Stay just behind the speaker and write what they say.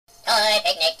toy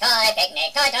picnic.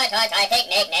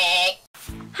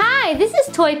 Hi, this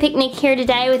is Toy Picnic here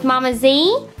today with Mama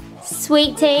Z,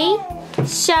 Sweet Tea,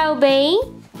 Shelby.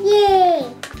 Yay!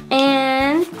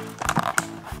 And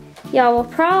y'all will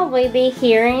probably be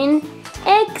hearing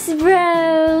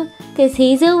X-Bro, because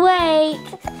he's awake.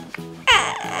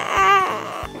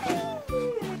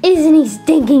 Isn't he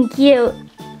stinking cute?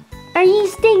 Are you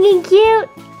stinking cute?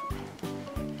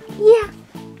 Yeah.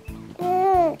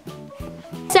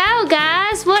 So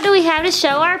guys, what do we have to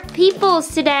show our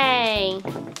peoples today?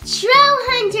 Troll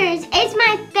Hunters is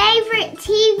my favorite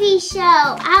TV show.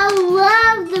 I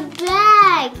love the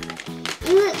bag.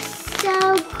 It looks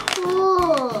so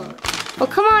cool. Well,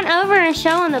 come on over and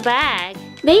show them the bag.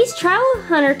 These Troll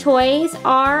Hunter toys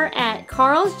are at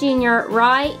Carl's Jr.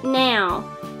 right now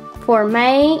for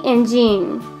May and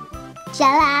June.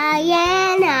 July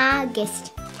and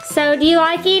August. So, do you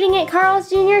like eating at Carl's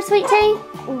Jr., Sweet Tea?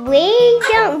 We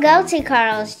don't go to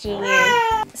Carl's Jr.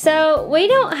 So, we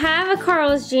don't have a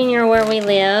Carl's Jr. where we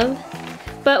live,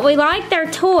 but we like their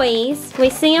toys. We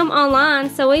see them online,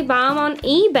 so we buy them on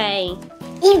eBay.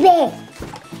 eBay.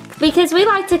 Because we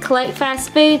like to collect fast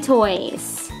food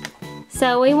toys.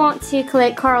 So, we want to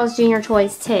collect Carl's Jr.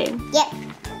 toys too. Yep.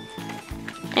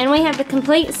 And we have the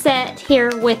complete set here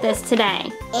with us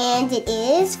today. And it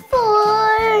is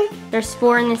 4. There's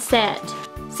 4 in the set.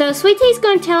 So Sweet Tea's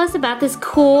going to tell us about this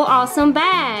cool, awesome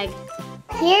bag.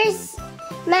 Here's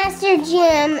Master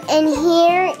Jim, and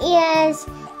here is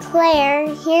Claire,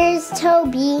 here's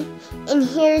Toby, and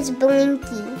here's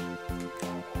Blinky.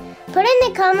 Put in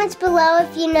the comments below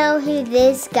if you know who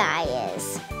this guy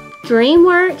is.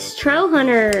 DreamWorks Troll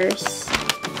Hunters.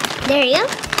 There you go.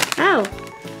 Oh,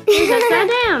 it's upside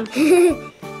down.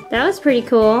 That was pretty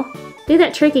cool. Do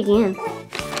that trick again.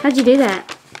 How'd you do that?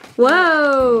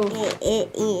 Whoa!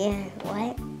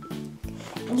 What?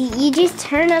 You just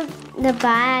turn up the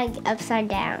bag upside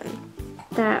down.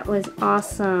 That was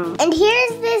awesome. And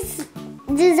here's this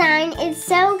design. It's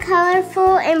so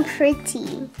colorful and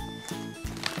pretty.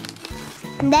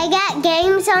 They got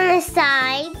games on the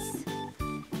sides.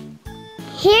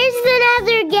 Here's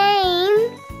another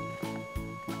game.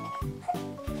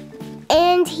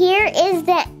 And here is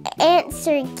the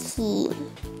answer key.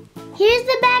 Here's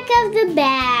the back of the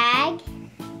bag.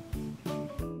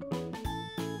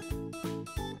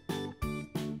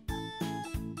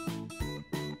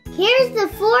 Here's the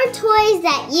 4 toys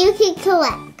that you can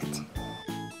collect.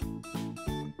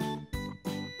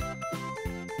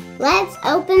 Let's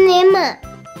open them up.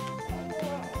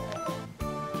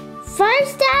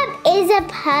 First up is a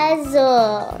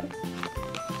puzzle.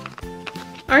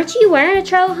 Aren't you wearing a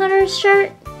Troll Hunters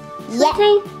shirt? Yep.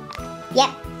 Tea?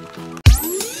 Yep.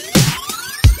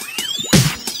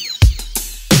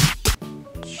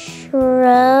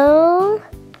 Troll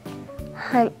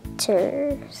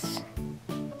Hunters.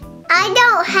 I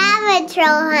don't have a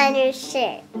Troll Hunter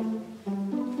shirt.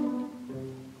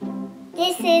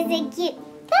 This is a cute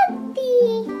puppy.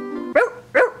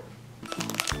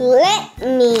 Let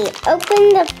me open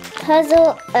the puzzle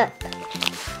up.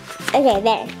 Okay,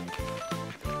 there.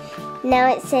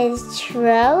 Now it says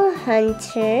Troll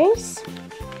Hunters.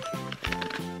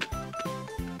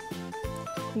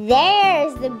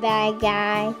 There's the bad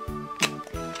guy.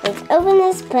 Let's open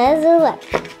this puzzle up.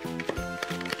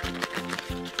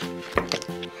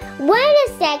 Wait a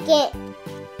second.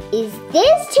 Is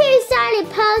this 2-sided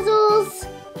puzzles?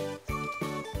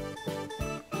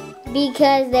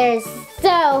 Because they're so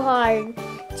hard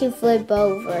to flip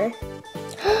over.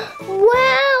 Wow,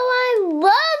 I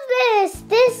love this.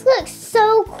 This looks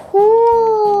so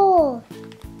cool.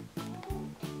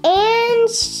 And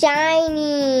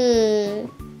shiny.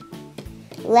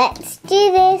 Let's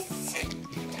do this.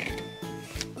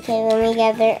 Okay, let me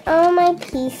gather all my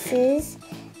pieces.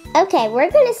 Okay, we're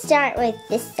gonna start with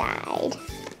this side.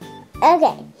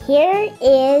 Okay, here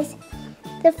is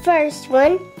the first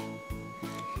one.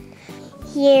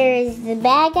 Here's the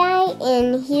bad guy,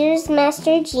 and here's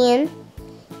Master Jim.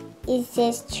 It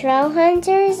says Troll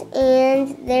Hunters,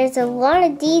 and there's a lot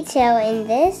of detail in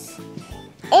this.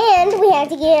 And we have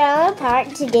to get it all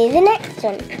apart to do the next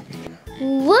one.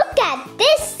 Look at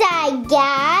this side,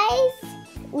 guys.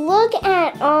 Look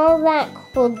at all that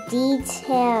cool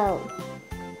detail.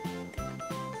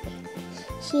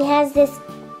 She has this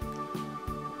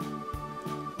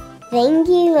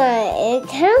thingy, it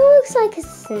kind of looks like a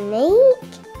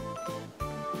snake.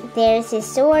 There's his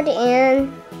sword,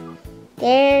 and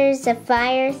there's a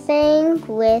fire thing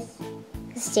with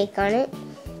a stick on it.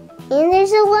 And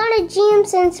there's a lot of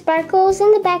gems and sparkles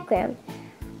in the background.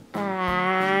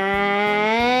 I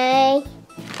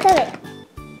love it.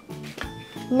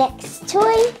 Next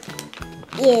toy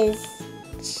is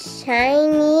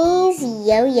Chinese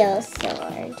yo-yo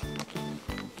sword.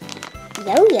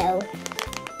 Yo-yo.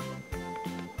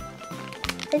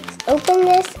 Let's open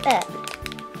this up.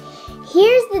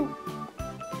 Here's the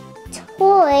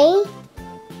toy,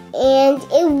 and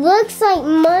it looks like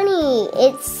money.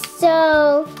 It's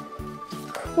so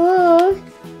cool.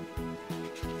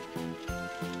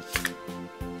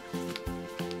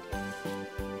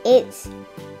 It's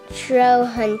Troll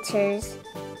Hunters.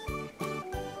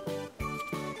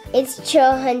 It's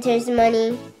Troll Hunters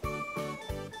money.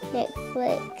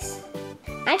 Netflix.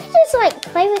 I could just like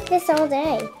play with this all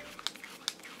day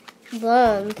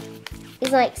long.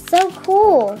 It's like so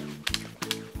cool.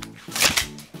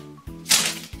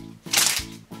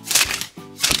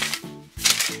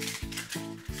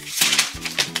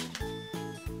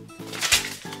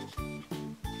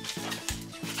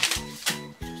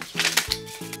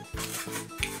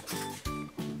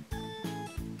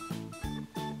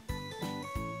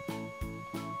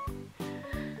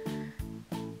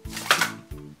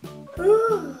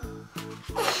 Ooh.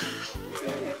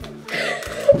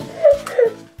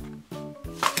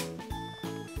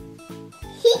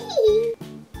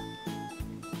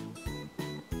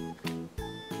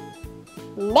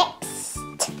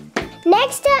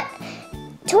 Next up,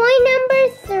 toy number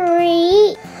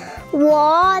 3,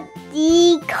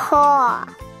 Wadi Car.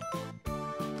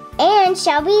 And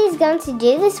Shelby is going to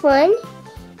do this one.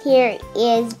 Here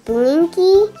is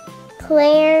Blinky,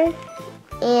 Claire,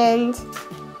 and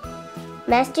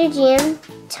Master Jim,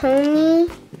 Tony,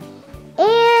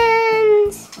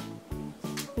 and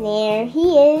there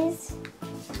he is.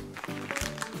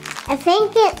 I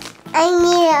think that I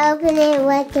need to open it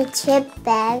with a chip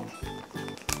bag.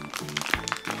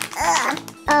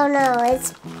 Oh no,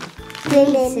 it's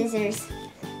scissors.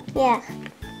 Yeah.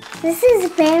 This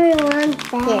is very long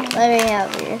bag. Here, let me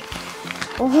help you.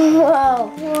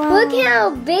 Whoa. Look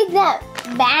how big that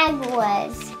bag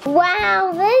was.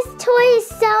 Wow, this toy is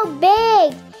so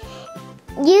big.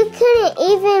 You couldn't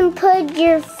even put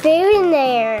your food in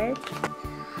there.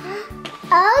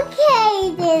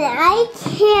 Okay, then I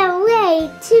can't wait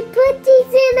to put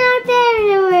these in our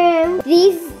bedroom.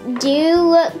 These do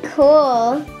look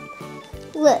cool.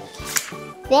 Look,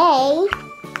 they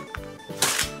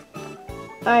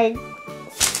are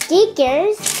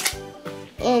stickers,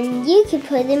 and you can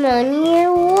put them on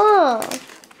your wall.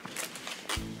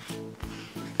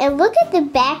 And look at the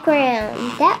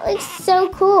background. That looks so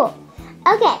cool.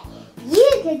 Okay, you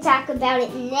can talk about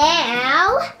it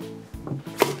now.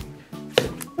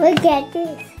 Look at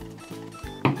this.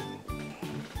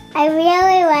 I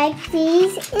really like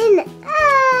these, and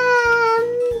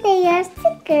they are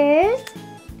stickers.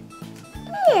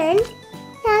 And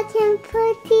y'all can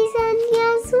put these on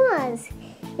y'all's walls.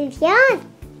 If y'all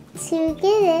want to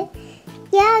get it,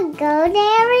 y'all go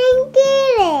there and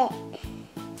get it.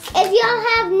 If y'all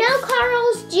have no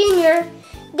Carl's Jr.,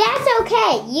 that's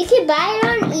okay. You can buy it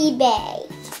on eBay.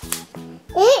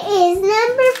 It is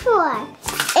number 4.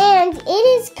 And it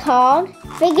is called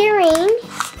Figurine.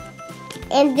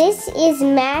 And this is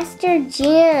Master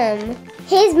Jim.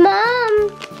 His mom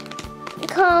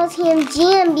calls him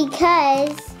Jim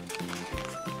because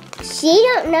she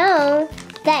don't know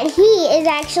that he is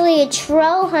actually a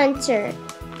troll hunter.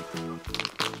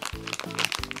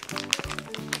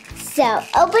 So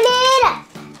open it up.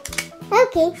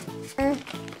 Okay.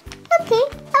 Okay,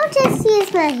 I'll just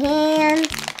use my hand.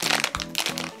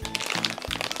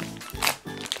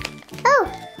 Oh.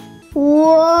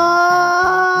 Whoa.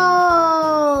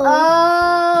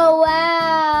 Oh,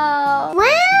 wow.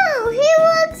 Wow, he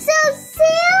looks so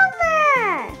silver.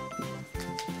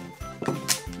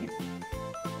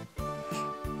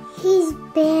 He's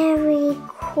very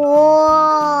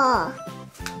cool.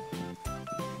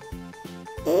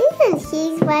 And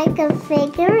he's like a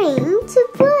figurine to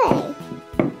play.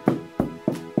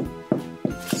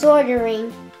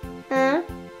 Sortering. Huh?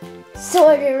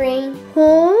 Sortering.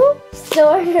 Huh?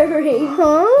 Sortering.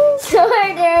 Huh?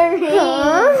 Sortering.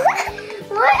 Huh?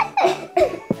 What?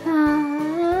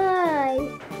 Hi.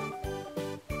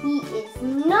 He is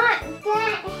not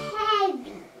that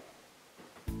heavy.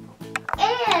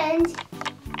 And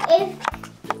if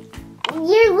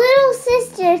your little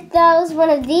sister throws one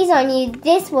of these on you,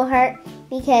 this will hurt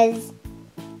because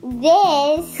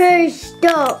this... Hey,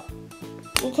 stop.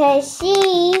 Because she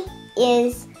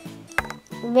is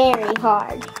very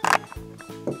hard.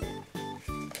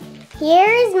 Here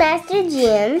is Master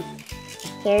Jim.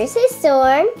 Here's his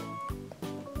sword.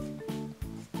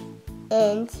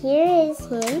 And here is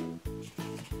him.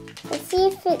 Let's see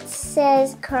if it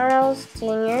says Carl's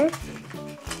Jr.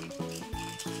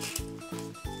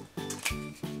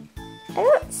 I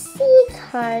don't see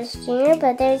Carl's Jr.,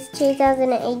 but there's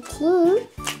 2018.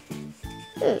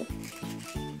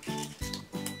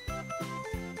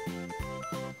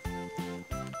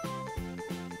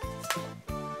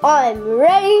 I'm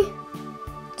ready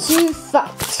to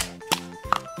fight.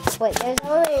 Wait,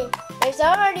 there's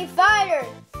already fighters.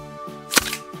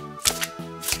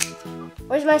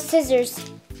 Where's my scissors?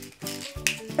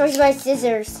 Where's my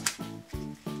scissors?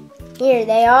 Here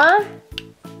they are.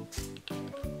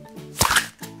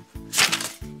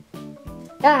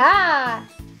 Aha!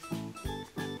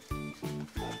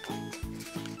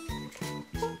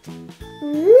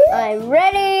 I'm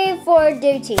ready for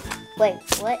duty. Wait,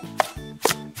 what?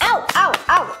 Ow, ow,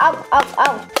 ow, ow, ow,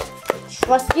 ow.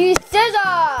 Trusty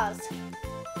scissors!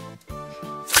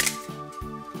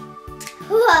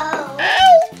 Whoa!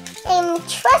 I'm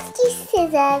trusty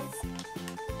scissors.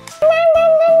 No, no,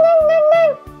 no, no, no, no.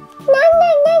 No, no,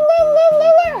 no, no, no, no,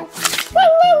 no. No,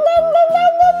 no, no, no, no,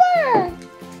 no, no.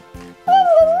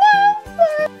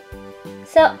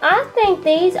 So I think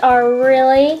these are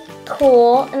really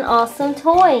cool and awesome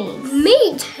toys.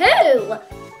 Me too.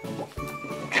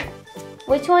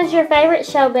 Which one's your favorite,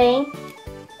 Shelby?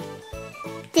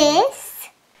 This.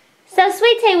 So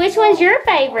Sweet Tea, which one's your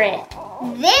favorite?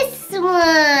 This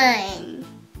one.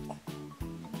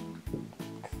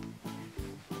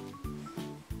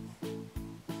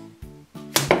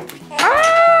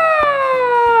 Ah!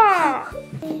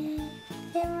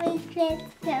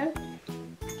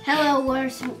 Hello,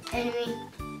 worst enemy.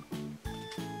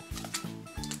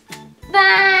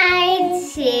 Bye,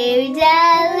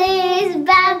 $2.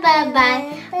 Bye, bye, bye.